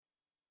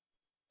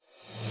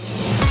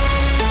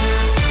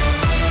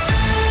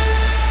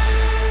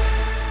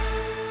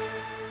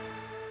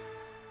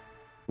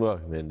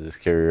Welcome into this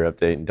carrier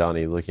update. And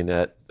Donny, looking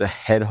at the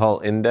head haul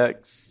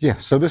index. Yeah,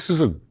 so this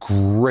is a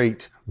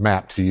great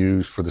map to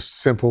use for the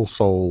simple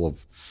soul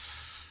of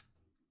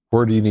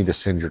where do you need to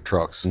send your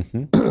trucks.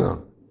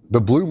 Mm-hmm. The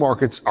blue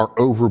markets are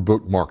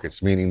overbooked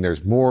markets, meaning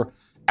there's more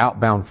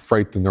outbound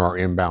freight than there are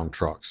inbound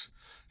trucks.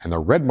 And the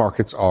red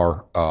markets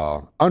are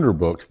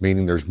underbooked,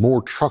 meaning there's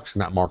more trucks in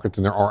that market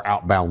than there are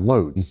outbound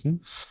loads. Mm-hmm.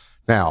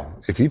 Now,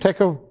 if you take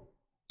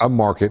a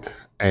market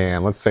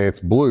and let's say it's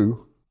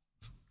blue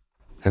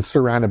and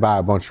surrounded by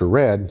a bunch of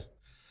red,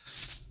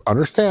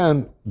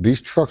 understand these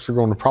trucks are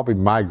going to probably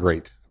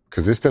migrate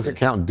because this doesn't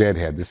count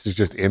deadhead. This is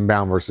just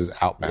inbound versus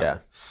outbound. Yeah.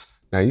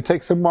 Now, you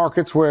take some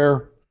markets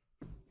where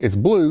it's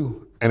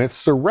blue and it's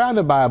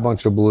surrounded by a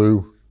bunch of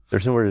blue.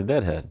 There's nowhere to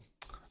deadhead.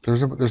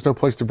 There's no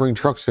place to bring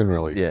trucks in,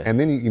 really. Yeah. And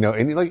then,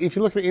 like if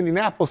you look at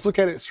Indianapolis, look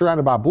at it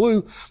surrounded by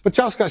blue, but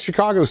y'all's got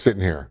Chicago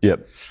sitting here.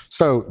 Yep.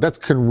 So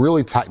that can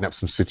really tighten up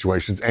some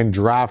situations and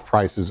drive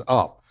prices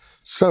up.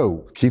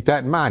 So keep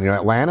that in mind.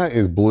 Atlanta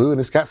is blue and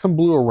it's got some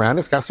blue around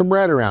it. It's got some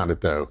red around it,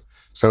 though.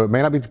 So it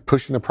may not be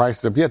pushing the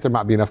prices up yet. There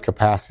might be enough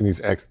capacity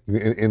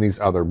in these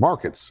other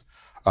markets.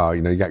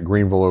 You got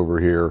Greenville over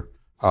here,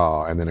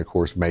 and then, of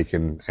course,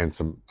 Macon and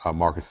some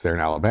markets there in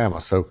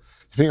Alabama. So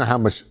depending on how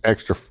much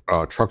extra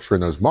trucks are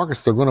in those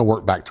markets, they're going to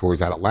work back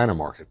towards that Atlanta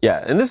market.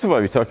 Yeah, and this is why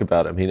we talk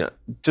about,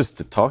 just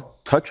to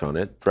touch on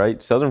it,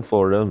 right? Southern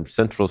Florida,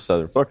 central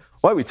Southern Florida.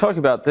 Why we talk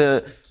about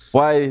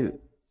why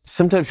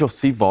sometimes you'll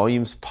see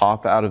volumes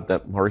pop out of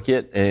that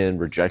market and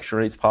rejection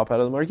rates pop out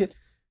of the market.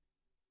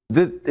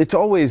 It's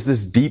always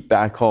this deep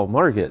backhaul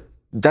market.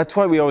 That's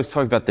why we always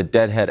talk about the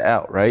deadhead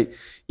out, right?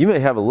 You may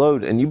have a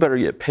load and you better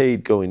get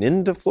paid going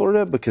into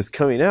Florida because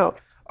coming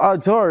out,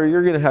 odds are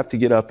you're going to have to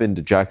get up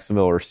into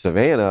Jacksonville or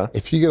Savannah,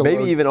 if you get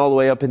maybe even all the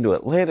way up into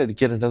Atlanta to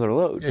get another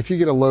load. If you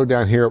get a load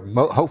down here,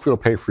 hopefully it'll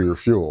pay for your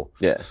fuel.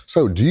 Yeah.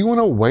 So do you want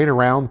to wait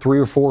around 3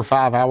 or 4 or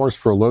 5 hours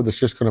for a load that's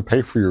just going to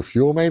pay for your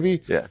fuel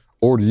maybe? Yeah.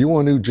 Or do you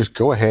want to just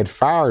go ahead,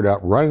 fire it up,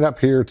 run it up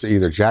here to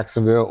either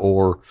Jacksonville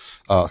or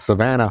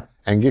Savannah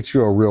and get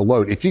you a real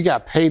load? If you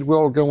got paid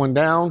well going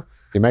down,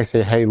 you may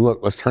say, hey, look,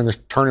 let's turn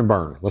and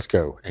burn. Let's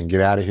go and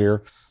get out of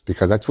here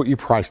because that's what you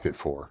priced it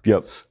for.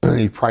 Yep.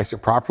 You price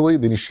it properly,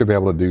 then you should be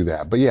able to do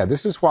that. But yeah,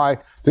 this is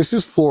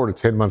Florida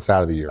 10 months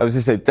out of the year. I was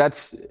going to say,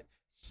 that's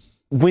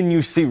when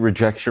you see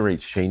rejection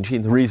rates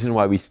changing, the reason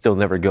why we still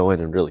never go in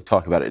and really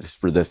talk about it is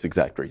for this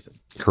exact reason.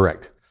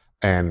 Correct.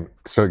 And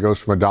so it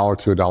goes from $1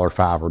 to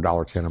 $1.05 or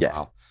 $1.10 a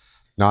mile.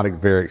 Not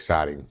very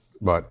exciting.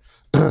 But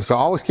so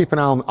always keep an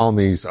eye on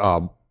these,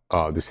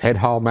 this head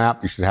haul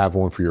map. You should have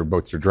one for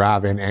both your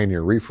drive-in and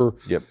your reefer.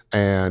 Yep.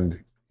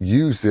 And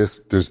use this.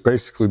 There's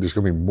going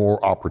to be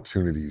more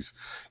opportunities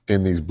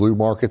in these blue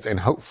markets and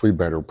hopefully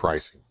better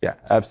pricing. Yeah,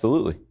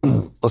 absolutely.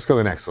 Let's go to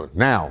the next one.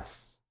 Now,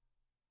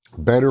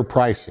 better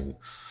pricing,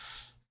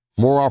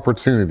 more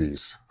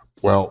opportunities.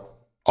 Well,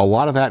 a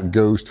lot of that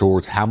goes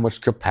towards how much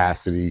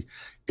capacity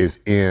is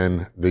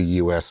in the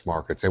U.S.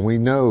 markets. And we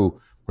know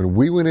when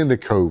we went into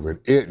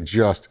COVID, it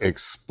just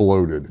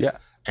exploded. Yeah.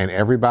 And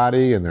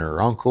everybody and their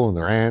uncle and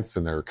their aunts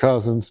and their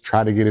cousins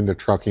try to get into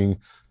trucking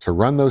to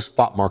run those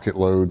spot market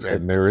loads.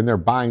 And they're in there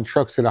buying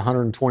trucks at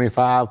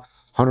 125,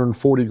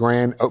 140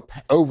 grand,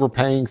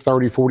 overpaying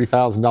 $30,000,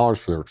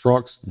 $40,000 for their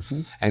trucks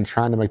and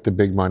trying to make the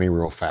big money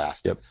real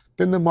fast. Yep.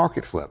 Then the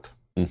market flipped.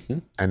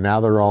 And now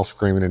they're all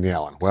screaming and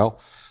yelling. Well,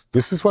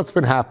 this is what's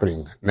been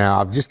happening. Now,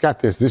 I've just got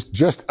this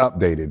just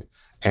updated.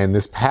 And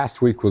this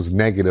past week was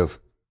negative.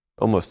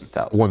 Almost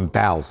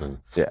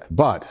 1,000. Yeah.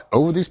 But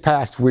over these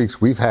past weeks,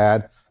 we've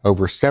had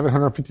over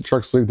 750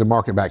 trucks leave the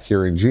market back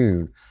here in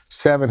June,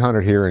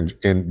 700 here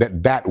in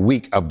that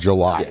week of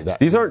July. Yeah.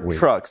 These aren't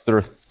trucks, they're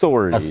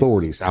authorities.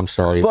 Authorities, I'm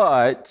sorry.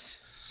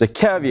 But the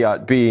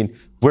caveat being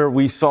where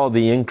we saw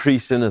the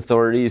increase in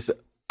authorities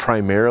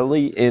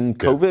primarily in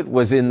COVID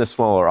was in the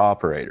smaller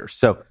operators.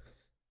 So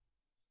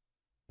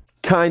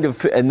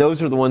and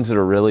those are the ones that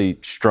are really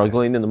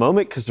struggling in the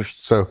moment because they're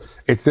so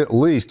it's at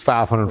least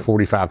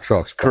 545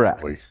 trucks.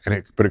 Probably.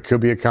 Correct. But it could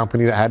be a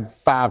company that had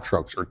 5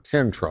 trucks or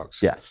 10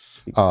 trucks.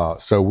 Yes.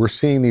 So we're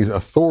seeing these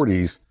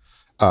authorities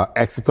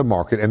exit the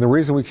market, and the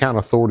reason we count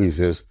authorities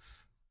is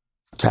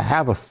to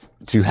have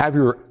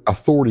your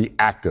authority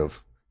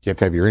active. You have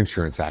to have your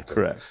insurance active.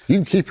 Correct. You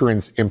can keep your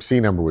MC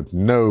number with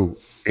no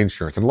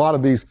insurance, and a lot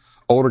of these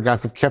older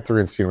guys have kept their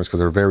MC numbers because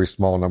they're very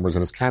small numbers,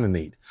 and it's kind of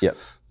neat. Yep.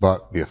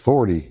 But the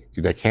authority,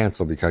 they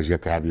cancel because you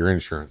have to have your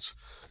insurance.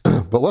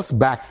 But let's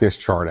back this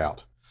chart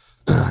out.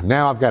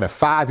 Now I've got a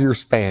 5-year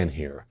span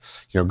here.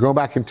 Going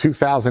back in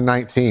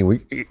 2019,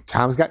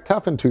 times got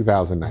tough in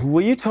 2019.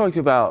 Well, you talked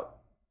about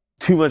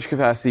too much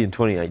capacity in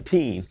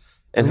 2019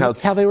 and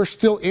how they were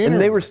still entering.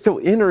 And they were still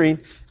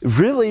entering.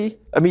 Really,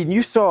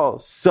 you saw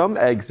some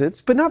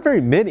exits, but not very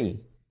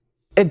many.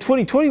 And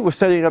 2020 was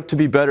setting up to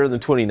be better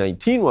than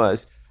 2019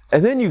 was.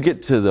 And then you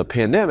get to the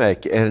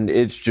pandemic, and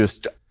it's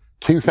just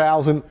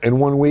 2,000 in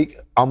 1 week,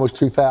 almost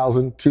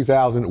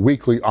 2,000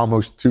 weekly,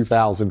 almost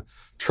 2,000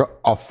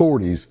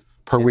 authorities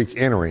per week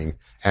entering.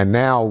 And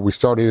now we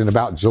started in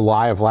about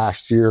July of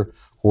last year.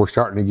 We're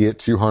starting to get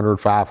 200,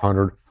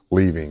 500,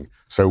 leaving.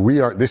 So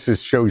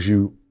this shows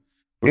you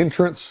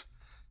entrance.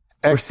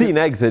 We're seeing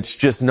exits,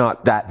 just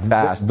not that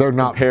fast. They're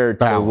not compared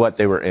balanced to what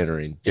they were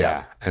entering.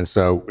 Yeah. And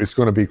so it's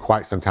going to be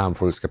quite some time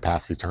before this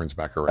capacity turns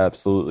back around.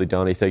 Absolutely,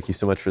 Donny. Thank you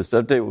so much for this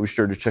update. We'll be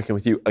sure to check in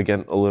with you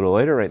again a little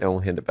later. Right now, we'll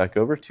hand it back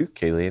over to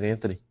Kaylee and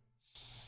Anthony.